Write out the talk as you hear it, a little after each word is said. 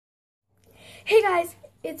Hey guys,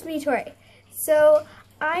 it's me, Tori. So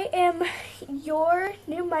I am your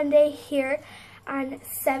new Monday here on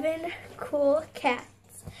 7 Cool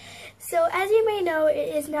Cats. So as you may know,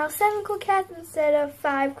 it is now 7 Cool Cats instead of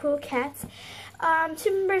 5 Cool Cats.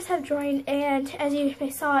 2 members have joined, and as you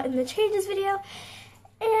may saw in the changes video,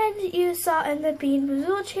 and you saw in the Bean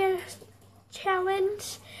Boozled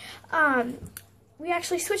challenge, we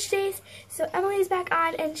actually switched days. So Emily's back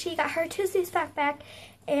on, and she got her Tuesdays back.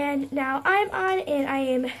 And now I'm on, and I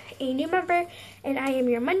am a new member, and I am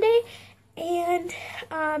your Monday. And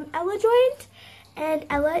Ella joined, and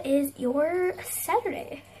Ella is your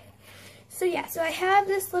Saturday. So yeah, so I have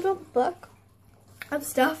this little book of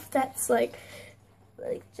stuff that's like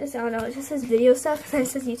just, I don't know, it just says video stuff, and it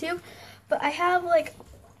says YouTube. But I have like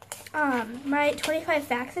my 25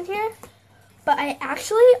 facts in here, but I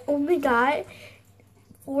actually only got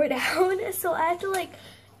 4 down, so I have to like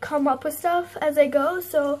come up with stuff as I go,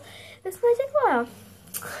 so this might take a while.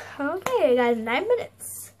 Okay, I got 9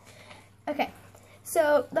 minutes. Okay,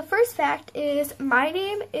 so the first fact is my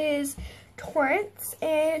name is Torrance,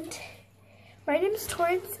 and yeah,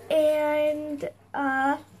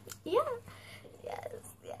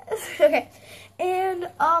 yes, okay. And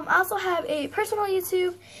I also have a personal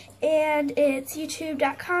YouTube, and it's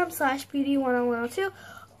youtube.com/beauty10102,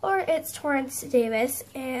 or it's Torrance Davis,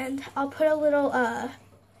 and I'll put a little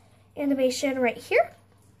animation right here.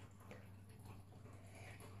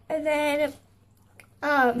 And then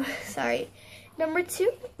sorry, number 2,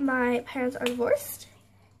 my parents are divorced.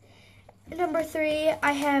 Number 3,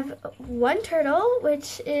 I have 1 turtle,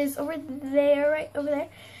 which is over there, right over there.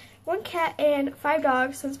 1 cat and 5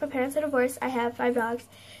 dogs. Since my parents are divorced, I have 5 dogs.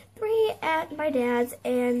 3 at my dad's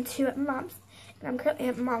and 2 at my mom's. And I'm currently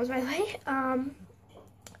at my mom's, by the way.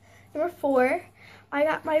 Number 4, I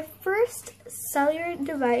got my first cellular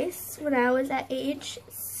device when I was at age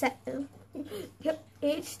 7. Yep,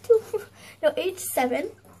 age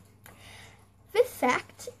 7. 5th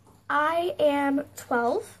fact, I am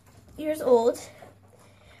 12 years old.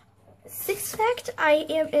 6th fact, I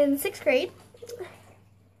am in 6th grade.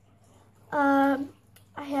 I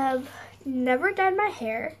have never dyed my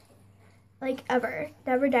hair, like ever,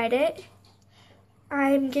 never dyed it.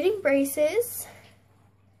 I'm getting braces.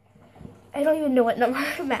 I don't even know what number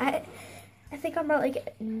I'm at. I think I'm at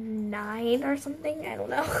like 9 or something. I don't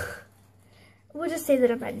know. We'll just say that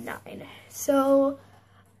I'm at 9. So,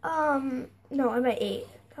 no, I'm at 8.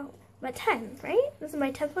 No, I'm at 10, right? This is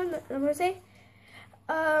my 10th one, I'm gonna say.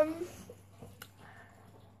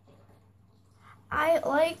 I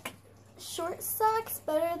like short socks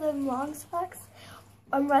better than long socks,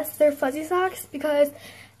 unless they're fuzzy socks, because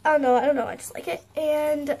I don't know, I just like it.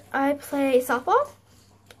 And I play softball,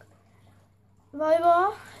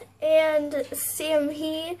 volleyball, and Sam,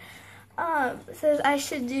 he says I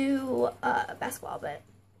should do basketball, but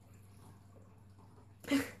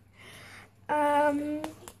I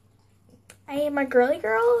am a girly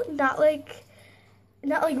girl, not like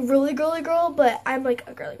really girly girl, but I'm like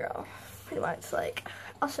a girly girl, pretty much. Like,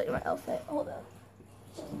 I'll show you my outfit. Hold on.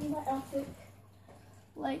 Show you my outfit.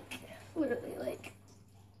 Like, literally, like,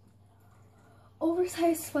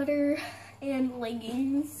 oversized sweater and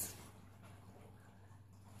leggings.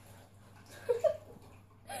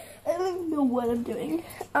 I don't even know what I'm doing.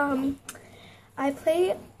 I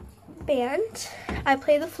play band. I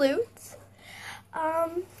play the flute. I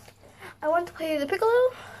want to play the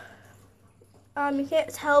piccolo. You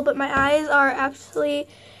can't tell, but my eyes are actually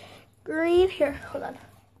green. Here, hold on.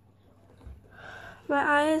 My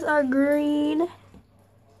eyes are green.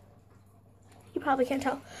 You probably can't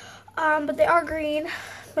tell. But they are green.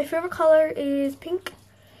 My favorite color is pink.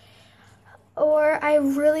 Or I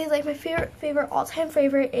really like, my favorite all-time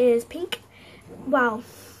favorite is pink. Wow.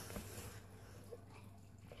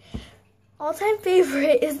 All-time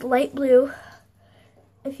favorite is light blue.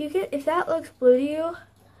 If that looks blue to you,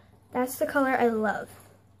 that's the color I love.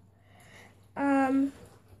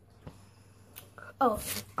 Oh,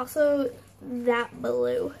 also that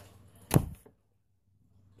blue.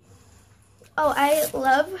 Oh, I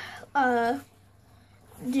love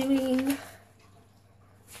doing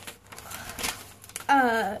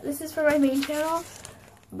this is for my main channel,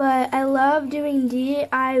 but I love doing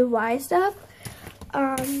DIY stuff.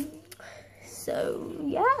 So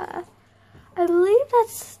yeah, I believe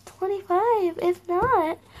that's 25. If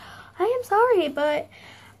not, I am sorry, but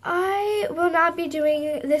I will not be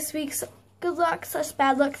doing this week's good luck /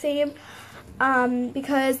 bad luck theme,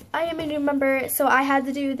 because I am a new member, so I had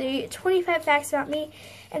to do the 25 facts about me,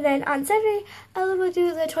 and then on Saturday I will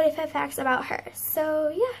do the 25 facts about her. So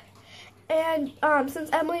yeah. And since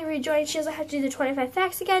Emily rejoined, she doesn't have to do the 25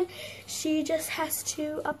 facts again. She just has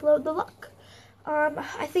to upload the luck.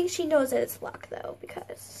 I think she knows that it's luck though,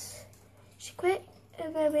 because she quit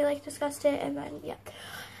and then we like discussed it and then yeah.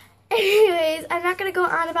 Anyways, I'm not gonna go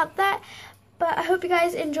on about that, but I hope you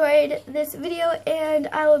guys enjoyed this video, and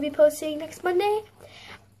I will be posting next Monday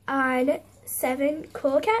on 7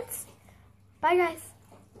 cool cats. Bye guys.